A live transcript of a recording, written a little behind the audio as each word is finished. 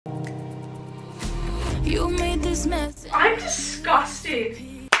You made this mess. I'm disgusted.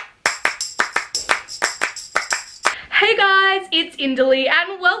 Hey guys, it's Indahly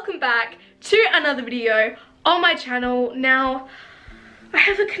and welcome back to another video on my channel. Now, I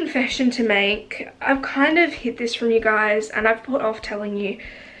have a confession to make. I've kind of hid this from you guys and I've put off telling you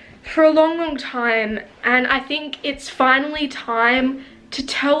for a long time, and I think it's finally time to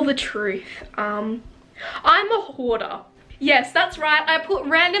tell the truth. I'm a hoarder. Yes, that's right, I put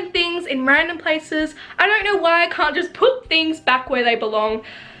random things in random places. I don't know why I can't just put things back where they belong,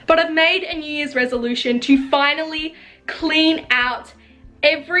 but I've made a New Year's resolution to finally clean out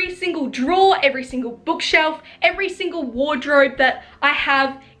every single drawer, every single bookshelf, every single wardrobe that I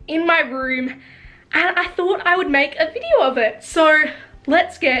have in my room, and I thought I would make a video of it. So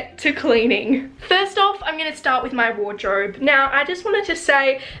let's get to cleaning. First off, I'm gonna start with my wardrobe. Now, I just wanted to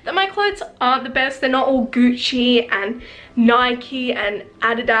say that my clothes aren't the best. They're not all Gucci and Nike and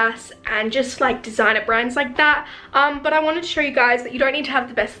Adidas and just like designer brands like that. But I wanted to show you guys that you don't need to have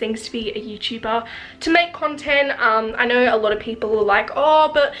the best things to be a YouTuber to make content. I know a lot of people are like,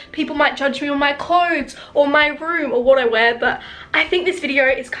 oh, but people might judge me on my clothes or my room or what I wear. But I think this video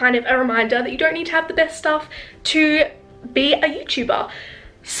is kind of a reminder that you don't need to have the best stuff to be a YouTuber.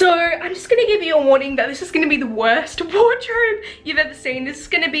 So I'm just gonna give you a warning that this is gonna be the worst wardrobe you've ever seen. This is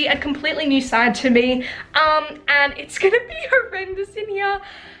gonna be a completely new side to me, and it's gonna be horrendous in here.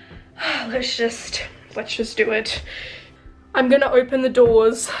 Let's just do it. I'm gonna open the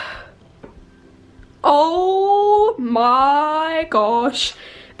doors. Oh my gosh,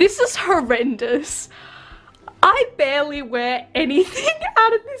 this is horrendous. I barely wear anything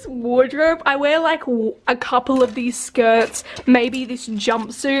out of this wardrobe. I wear like a couple of these skirts, maybe this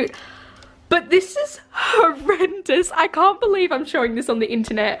jumpsuit, but this is horrendous. I can't believe I'm showing this on the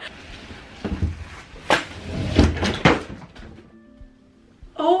internet.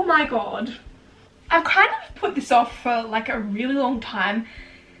 Oh my god. I've kind of put this off for like a really long time,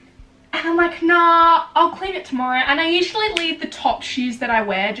 and I'm like, nah, I'll clean it tomorrow. And I usually leave the top shoes that I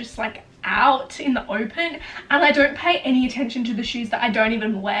wear just like out in the open, and I don't pay any attention to the shoes that I don't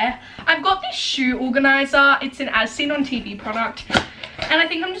even wear. I've got this shoe organizer. It's an As Seen on TV product, and I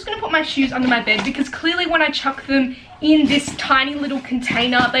think I'm just gonna put my shoes under my bed because clearly when I chuck them in this tiny little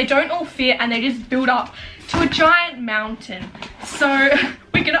container, they don't all fit and they just build up to a giant mountain. So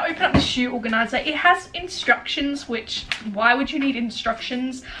we're gonna open up the shoe organizer. It has instructions, which, why would you need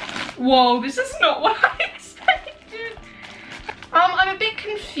instructions? Whoa, this is not what I expected. I'm a bit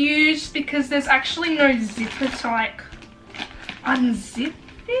confused because there's actually no zipper to like unzip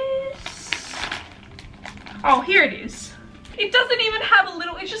this. Oh, here it is. It doesn't even have a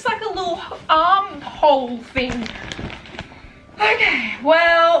little, it's just like a little armhole thing. Okay,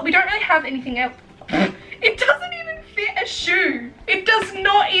 well, we don't really have anything else. It doesn't even fit a shoe. It does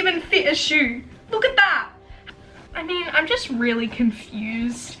not even fit a shoe. Look at that. I mean, I'm just really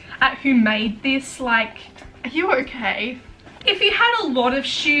confused at who made this. Like, are you okay? If you had a lot of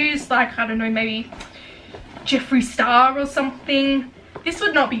shoes, like, I don't know, maybe Jeffree Star or something, this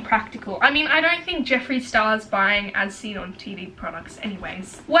would not be practical. I mean, I don't think Jeffree Star's buying As Seen on TV products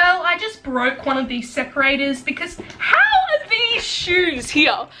anyways. Well, I just broke one of these separators because how are these shoes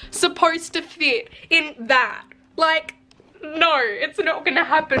here supposed to fit in that? Like, no, it's not gonna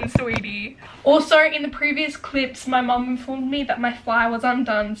happen, sweetie. Also, in the previous clips, my mum informed me that my fly was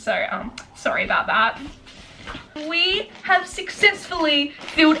undone, so, sorry about that. We have successfully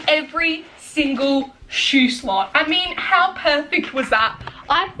filled every single shoe slot. I mean, how perfect was that?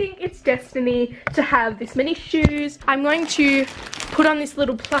 I think it's destiny to have this many shoes. I'm going to put on this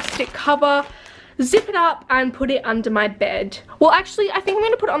little plastic cover, zip it up and put it under my bed. Well, actually, I think I'm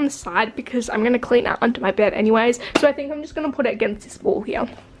going to put it on the side because I'm going to clean out under my bed anyways. So I think I'm just going to put it against this wall here.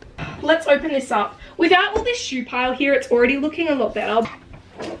 Let's open this up. Without all this shoe pile here, it's already looking a lot better.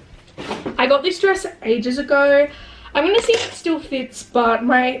 I got this dress ages ago. I'm gonna see if it still fits, but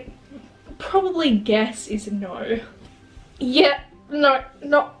my probably guess is no. Yeah, no.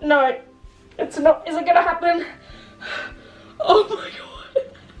 It's not, is it gonna happen? Oh my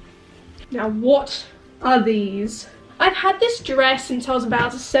god. Now what are these? I've had this dress since I was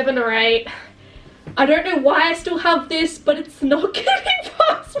about 7 or 8. I don't know why I still have this, but it's not getting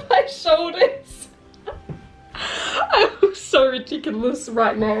past my shoulders. I look so ridiculous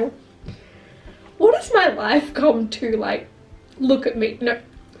right now. What has my life come to? Like, look at me. No,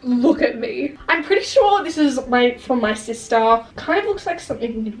 look at me. I'm pretty sure this is from my sister. Kind of looks like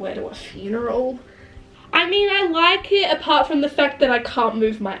something you'd wear to a funeral. I mean, I like it apart from the fact that I can't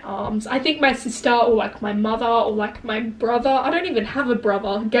move my arms. I think my sister or like my mother or like my brother, I don't even have a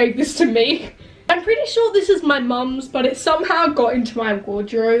brother, gave this to me. I'm pretty sure this is my mum's, but it somehow got into my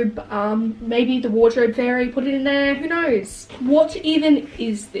wardrobe. Maybe the wardrobe fairy put it in there, who knows? What even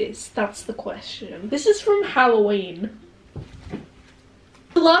is this? That's the question. This is from Halloween.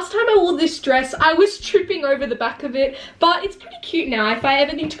 The last time I wore this dress, I was tripping over the back of it, but it's pretty cute now. If I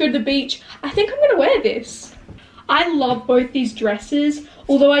ever need to go to the beach, I think I'm gonna wear this. I love both these dresses,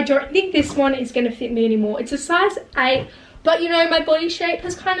 although I don't think this one is gonna fit me anymore. It's a size 8. But you know, my body shape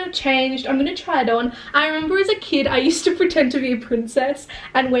has kind of changed. I'm gonna try it on. I remember as a kid, I used to pretend to be a princess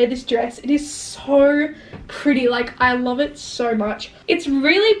and wear this dress. It is so pretty, like I love it so much. It's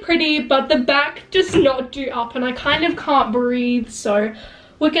really pretty, but the back does not do up and I kind of can't breathe, so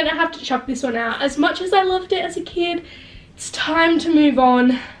we're gonna have to chuck this one out. As much as I loved it as a kid, it's time to move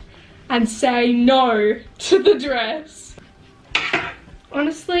on and say no to the dress.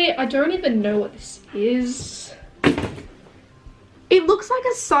 Honestly, I don't even know what this is. It looks like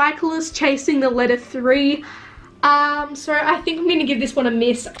a cyclist chasing the letter 3. So I think I'm gonna give this one a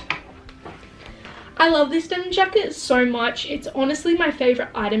miss. I love this denim jacket so much. It's honestly my favorite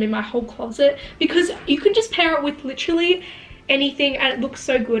item in my whole closet because you can just pair it with literally anything and it looks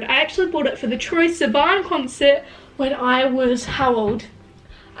so good. I actually bought it for the Troye Sivan concert when I was, how old?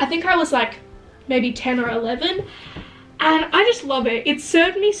 I think I was like maybe 10 or 11. And I just love it. It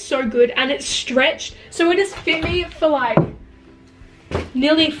served me so good and it's stretched. So it has fit me for like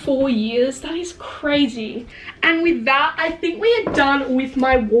nearly 4 years. That is crazy. And with that, I think we are done with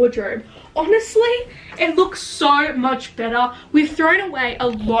my wardrobe. Honestly, it looks so much better. We've thrown away a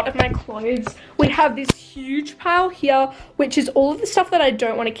lot of my clothes. We have this huge pile here, which is all of the stuff that I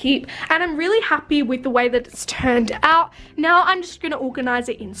don't want to keep. And I'm really happy with the way that it's turned out. Now I'm just going to organize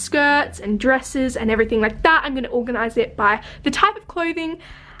it in skirts and dresses and everything like that. I'm going to organize it by the type of clothing.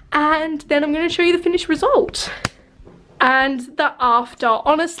 And then I'm going to show you the finished result. And the after,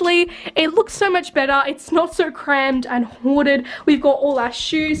 honestly, it looks so much better. It's not so crammed and hoarded. We've got all our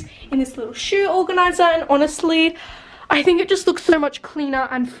shoes in this little shoe organizer, and honestly, I think it just looks so much cleaner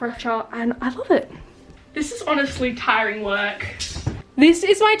and fresher, and I love it. This is honestly tiring work. This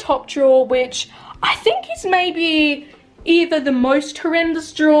is my top drawer, which I think is maybe either the most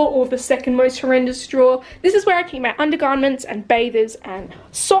horrendous drawer or the second most horrendous drawer. This is where I keep my undergarments and bathers and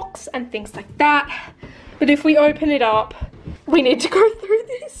socks and things like that. But if we open it up, we need to go through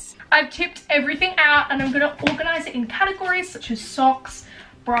this. I've tipped everything out and I'm gonna organize it in categories such as socks,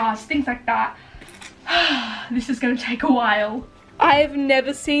 bras, things like that. This is gonna take a while. I've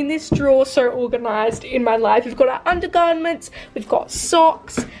never seen this drawer so organized in my life. We've got our undergarments, we've got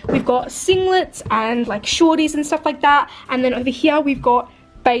socks, we've got singlets and like shorties and stuff like that. And then over here we've got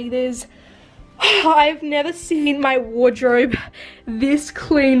bathers. I've never seen my wardrobe this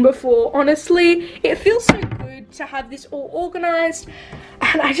clean before. Honestly, it feels so good to have this all organized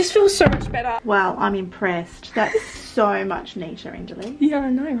and I just feel so much better. Wow, I'm impressed. That's so much neater, Indahly. Yeah,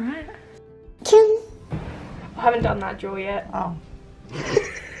 I know, right? I haven't done that drawer yet. Oh.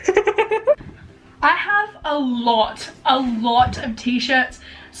 I have a lot of t-shirts.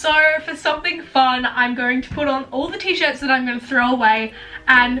 So for something fun, I'm going to put on all the t-shirts that I'm going to throw away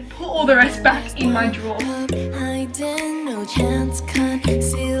and put all the rest back in my drawer. No chance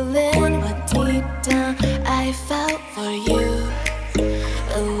concealing what deep down I felt for you.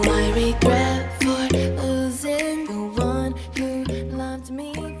 Oh, I regret for losing the one who loved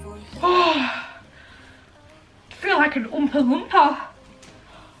me for I feel like an Oompa Loompa.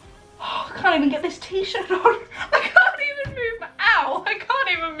 Oh, I can't even get this t-shirt on. I can't even move, ow, I can't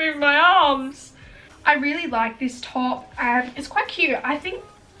even move my arms. I really like this top and it's quite cute. I think,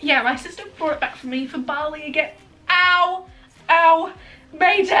 yeah, my sister brought it back for me for Bali again. Ow, ow,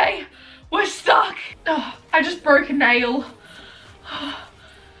 Mayday, we're stuck. Oh, I just broke a nail.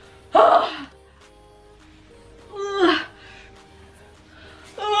 Oh.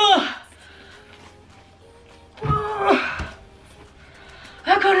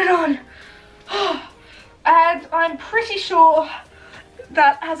 I got it on. And I'm pretty sure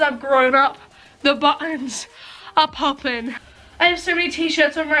that as I've grown up, the buttons are popping. I have so many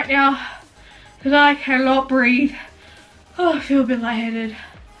t-shirts on right now that I cannot breathe. Oh, I feel a bit lightheaded.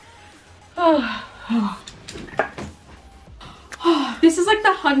 This is like the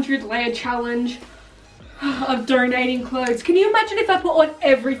 100-layer challenge of donating clothes. Can you imagine if I put on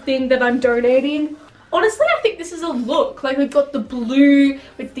everything that I'm donating? Honestly, I think this is a look. Like, we've got the blue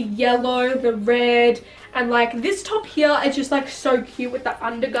with the yellow, the red, and like this top here is just like so cute with the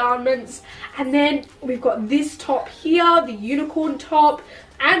undergarments. And then we've got this top here, the unicorn top,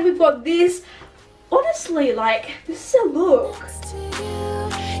 and we've got this. Honestly, like, this is a look.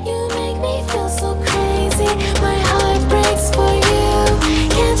 You make me feel so crazy. My heart breaks for you.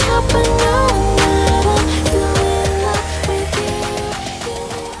 Can't help but know.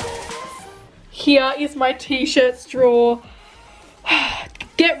 Here is my t-shirts drawer.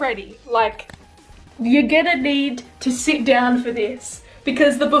 Get ready, like, you're gonna need to sit down for this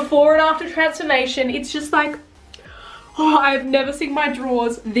because the before and after transformation, it's just like, oh, I've never seen my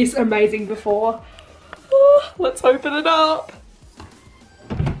drawers this amazing before. Oh, let's open it up.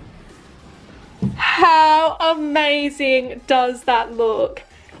 How amazing does that look?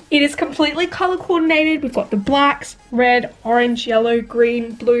 It is completely color coordinated. We've got the blacks, red, orange, yellow,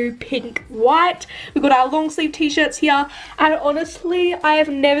 green, blue, pink, white. We've got our long sleeve t-shirts here. And honestly, I have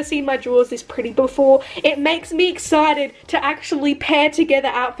never seen my drawers this pretty before. It makes me excited to actually pair together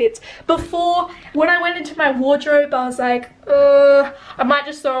outfits. Before, when I went into my wardrobe, I was like, I might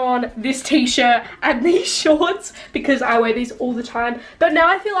just throw on this t-shirt and these shorts because I wear these all the time. But now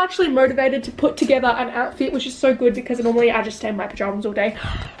I feel actually motivated to put together an outfit, which is so good because normally I just stay in my pajamas all day.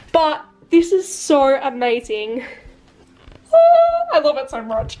 But this is so amazing. Oh, I love it so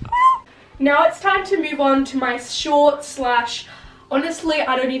much. Now it's time to move on to my shorts slash, honestly,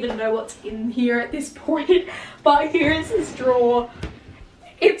 I don't even know what's in here at this point. But here is this drawer.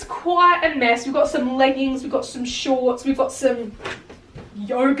 It's quite a mess. We've got some leggings, we've got some shorts, we've got some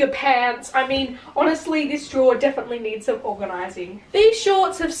yoga pants. I mean, honestly, this drawer definitely needs some organizing. These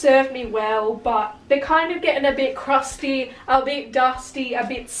shorts have served me well, but they're kind of getting a bit crusty, a bit dusty, a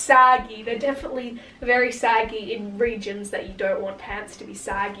bit saggy. They're definitely very saggy in regions that you don't want pants to be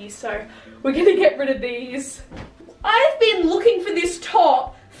saggy, so we're gonna get rid of these. I've been looking for this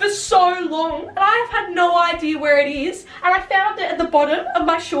top for so long, and I have had no idea where it is, and I found it at the bottom of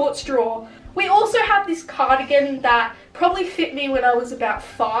my shorts drawer. We also have this cardigan that probably fit me when I was about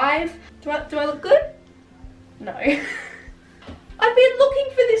 5. Do I look good? No. I've been looking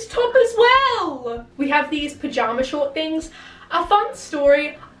for this top as well. We have these pajama short things. A fun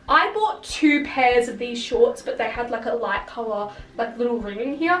story, I bought 2 pairs of these shorts, but they had like a light color, like little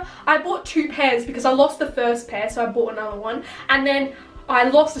ribbon here. I bought 2 pairs because I lost the first pair, so I bought another one. And then I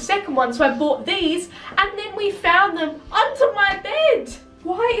lost the second one, so I bought these, and then we found them under my bed.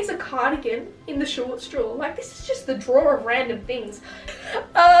 Why is a cardigan in the shorts drawer? Like, this is just the drawer of random things.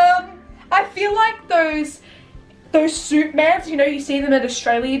 I feel like those suit mans, you know, you see them at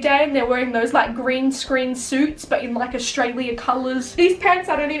Australia Day and they're wearing those like green screen suits but in like Australia colours. These pants,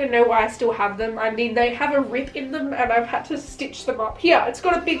 I don't even know why I still have them. I mean, they have a rip in them and I've had to stitch them up. Here, it's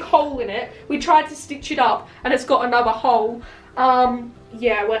got a big hole in it. We tried to stitch it up and it's got another hole.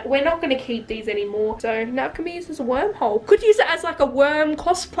 Yeah, we're not going to keep these anymore. So now it can be used as a wormhole. Could use it as like a worm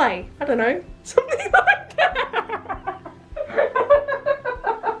cosplay. I don't know. Something like that.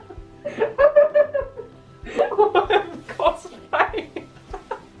 Worm cosplay.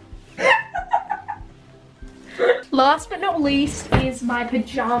 Last but not least is my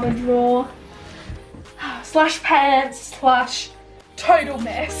pajama drawer. Slash pants slash total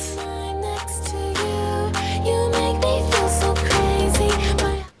mess.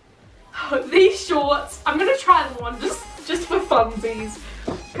 These shorts, I'm gonna try them on just for funsies,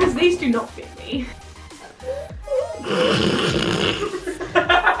 because these do not fit me.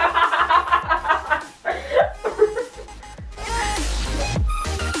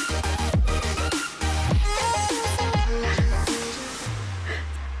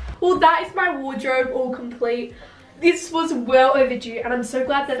 Well, that is my wardrobe all complete. This was well overdue and I'm so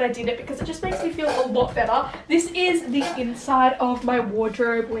glad that I did it because it just makes me feel a lot better. This is the inside of my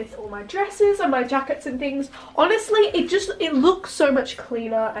wardrobe with all my dresses and my jackets and things. Honestly, it looks so much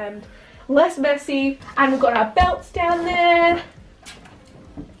cleaner and less messy. And we've got our belts down there.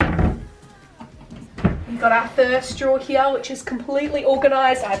 We've got our first drawer here, which is completely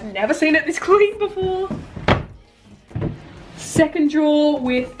organized. I've never seen it this clean before. Second drawer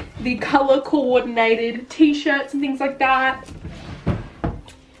with the color coordinated t-shirts and things like that.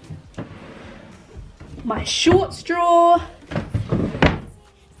 My shorts drawer.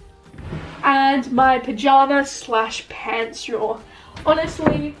 And my pajama slash pants drawer.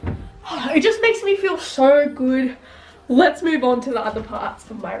 Honestly, it just makes me feel so good. Let's move on to the other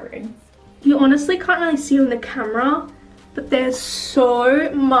parts of my room. You honestly can't really see on the camera, but there's so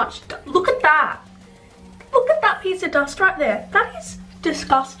much. Look at that. Look at that piece of dust right there. That is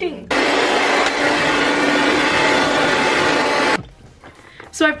disgusting.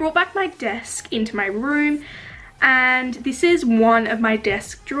 So I brought back my desk into my room, and this is one of my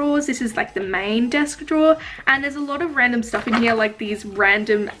desk drawers. This is like the main desk drawer, and there's a lot of random stuff in here, like these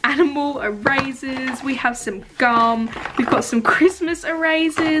random animal erasers. We have some gum, we've got some Christmas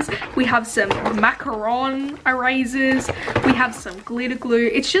erasers, we have some macaron erasers, we have some glitter glue.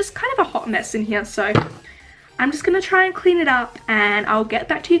 It's just kind of a hot mess in here, so I'm just gonna try and clean it up and I'll get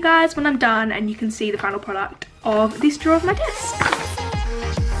back to you guys when I'm done and you can see the final product of this drawer of my desk.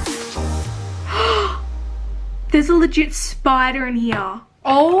 There's a legit spider in here.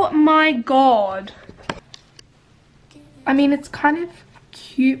 Oh my god. I mean, it's kind of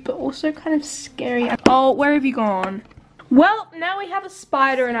cute, but also kind of scary. Oh, where have you gone? Well, now we have a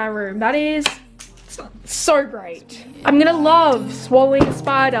spider in our room. That is so great. I'm gonna love swallowing a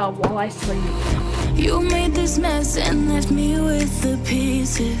spider while I sleep. You made this mess and left me with the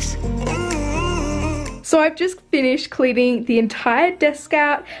pieces. So I've just finished cleaning the entire desk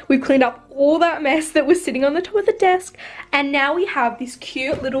out. We've cleaned up all that mess that was sitting on the top of the desk. And now we have this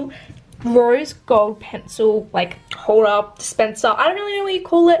cute little rose gold pencil like holder dispenser. I don't really know what you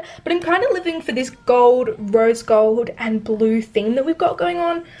call it, but I'm kind of living for this gold, rose gold and blue theme that we've got going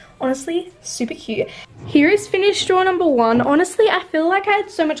on. Honestly, super cute. Here is finished drawer number 1. Honestly, I feel like I had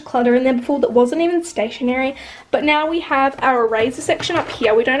so much clutter in there before that wasn't even stationary, but now we have our eraser section up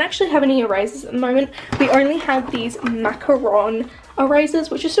here. We don't actually have any erasers at the moment. We only have these macaron erasers,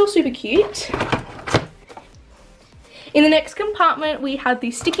 which are still super cute. In the next compartment, we have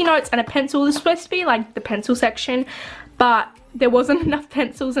these sticky notes and a pencil. This is supposed to be like the pencil section, but there wasn't enough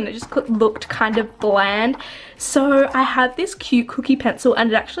pencils and it just looked kind of bland. So I have this cute cookie pencil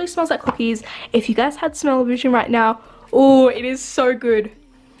and it actually smells like cookies. If you guys had smell-o-vision right now, oh, it is so good.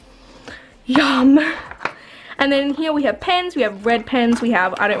 Yum. And then here we have pens. We have red pens. We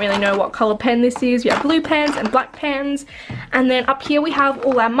have, I don't really know what color pen this is. We have blue pens and black pens. And then up here we have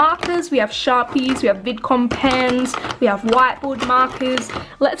all our markers. We have Sharpies. We have Vidcom pens. We have whiteboard markers.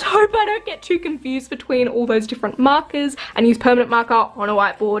 Let's hope I don't get too confused between all those different markers and use permanent marker on a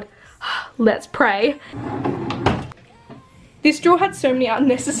whiteboard. Let's pray. This drawer had so many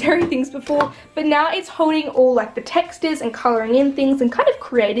unnecessary things before, but now it's holding all like the textures and coloring in things and kind of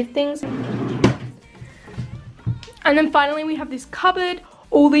creative things. And then finally we have this cupboard.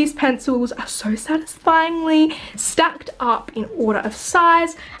 All these pencils are so satisfyingly stacked up in order of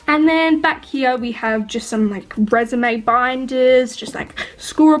size. And then back here we have just some like resume binders, just like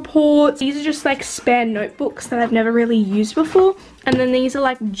school reports. These are just like spare notebooks that I've never really used before. And then these are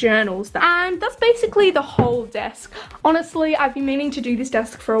like journals. And that's basically the whole desk. Honestly, I've been meaning to do this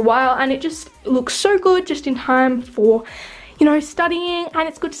desk for a while and it just looks so good just in time for, you know, studying. And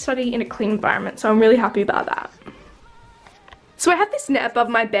it's good to study in a clean environment. So I'm really happy about that. So I have this net above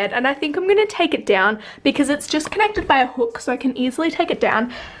my bed and I think I'm going to take it down because it's just connected by a hook so I can easily take it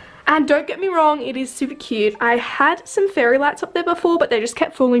down. And don't get me wrong, it is super cute. I had some fairy lights up there before, but they just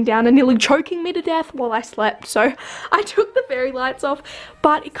kept falling down and nearly choking me to death while I slept. So I took the fairy lights off,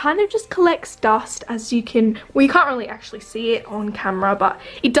 but it kind of just collects dust, as you can, well, you can't really actually see it on camera, but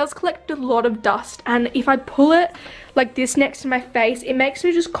it does collect a lot of dust. And if I pull it like this next to my face, it makes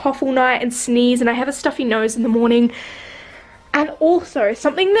me just cough all night and sneeze, and I have a stuffy nose in the morning. And also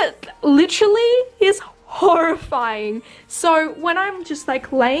something that literally is horrifying. So when I'm just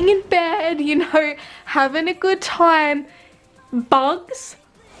like laying in bed, you know, having a good time, bugs,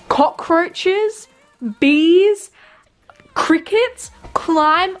 cockroaches, bees, crickets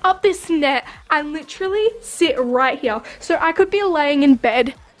climb up this net and literally sit right here. So I could be laying in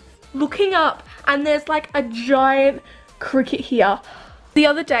bed looking up and there's like a giant cricket here. The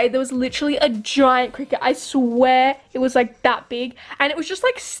other day there was literally a giant cricket, I swear it was like that big, and it was just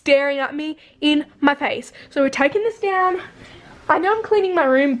like staring at me in my face. So we're taking this down. I know I'm cleaning my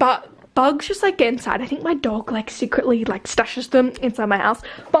room, but bugs just like get inside. I think my dog like secretly like stashes them inside my house.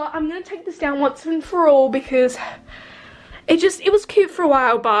 But I'm gonna take this down once and for all because it was cute for a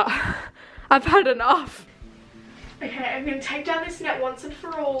while, but I've had enough. Okay, I'm gonna take down this net once and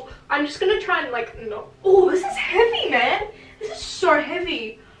for all. I'm just gonna try and like, no. Oh, this is heavy, man. This is so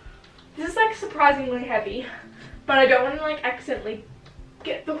heavy. This is like surprisingly heavy, but I don't want to like accidentally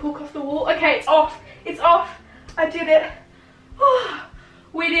get the hook off the wall. Okay, it's off. It's off. I did it. Oh,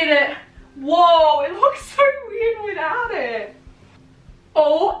 we did it. Whoa, it looks so weird without it.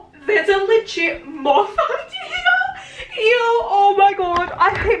 Oh, there's a legit moth under here. Ew, oh my god.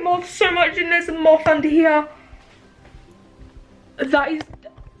 I hate moths so much and there's a moth under here. That is...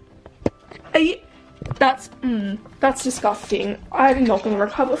 That's disgusting. I'm not gonna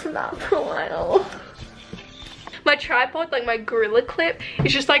recover from that for a while. My tripod, like my Gorilla Clip,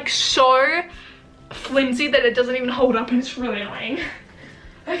 is just like so flimsy that it doesn't even hold up and it's really annoying.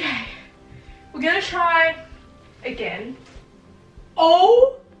 Okay, we're gonna try again.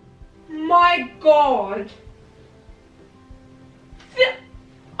 Oh my god. It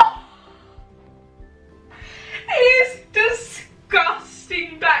is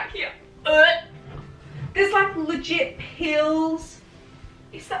disgusting back here. There's like legit pills.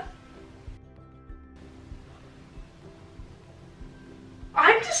 Is that...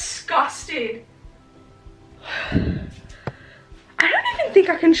 I'm disgusted. I don't even think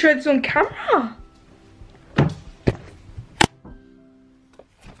I can show this on camera.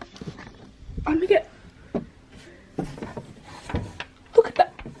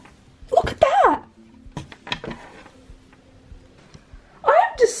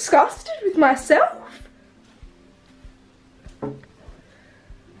 disgusted with myself.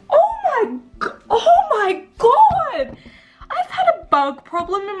 Oh my god! I've had a bug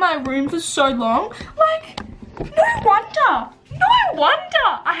problem in my room for so long. Like, no wonder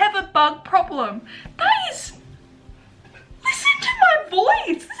I have a bug problem. Guys, listen to my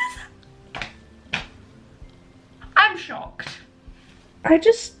voice. I'm shocked. I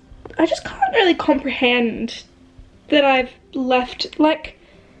just can't really comprehend that I've left, like,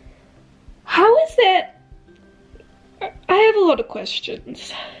 how is that? I have a lot of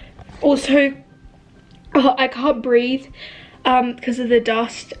questions. Also, I can't breathe because of the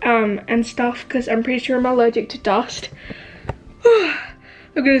dust and stuff, because I'm pretty sure I'm allergic to dust. I'm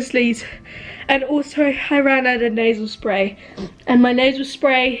gonna sneeze. And also, I ran out of nasal spray, and my nasal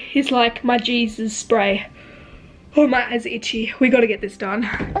spray is like my Jesus spray. Oh, my eyes are itchy. We gotta get this done.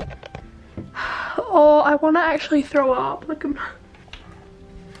 Oh, I wanna actually throw up. Like,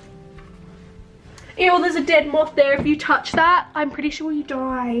 ew, there's a dead moth there. If you touch that, I'm pretty sure you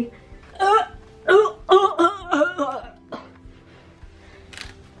die.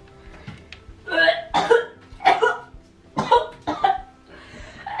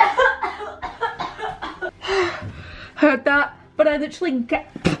 Heard that, but I literally get.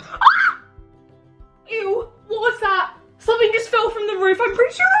 Ew, what was that? Something just fell from the roof. I'm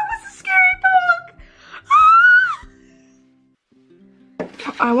pretty sure that was a scary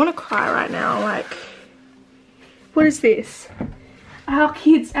bug. I want to cry right now. Like, what is this? Our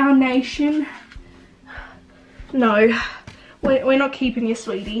kids, our nation. No, we're not keeping you,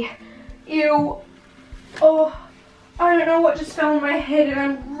 sweetie. Ew. Oh, I don't know what just fell on my head, and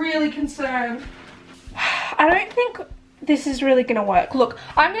I'm really concerned. I don't think this is really gonna work. Look,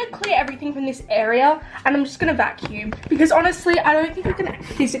 I'm gonna clear everything from this area, and I'm just gonna vacuum, because honestly, I don't think I can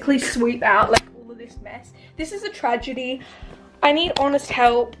physically sweep out like all of this mess. This is a tragedy. I need honest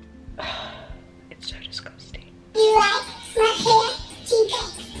help. It's so disgusting. You like my hair?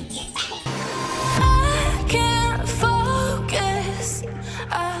 I can't focus.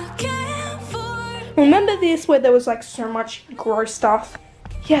 I can't focus. Remember this where there was like so much gross stuff?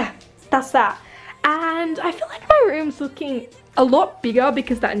 Yeah, that's that. And I feel like my room's looking a lot bigger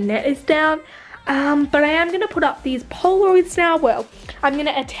because that net is down. But I am going to put up these Polaroids now. Well, I'm going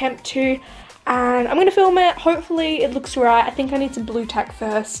to attempt to. And I'm going to film it. Hopefully it looks right. I think I need some blue tack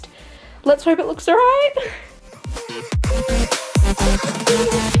first. Let's hope it looks alright.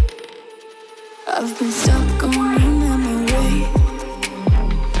 I've been stuck on your memory,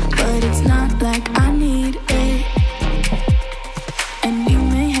 but it's not like I need it. And you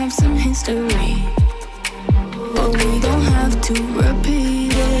may have some history.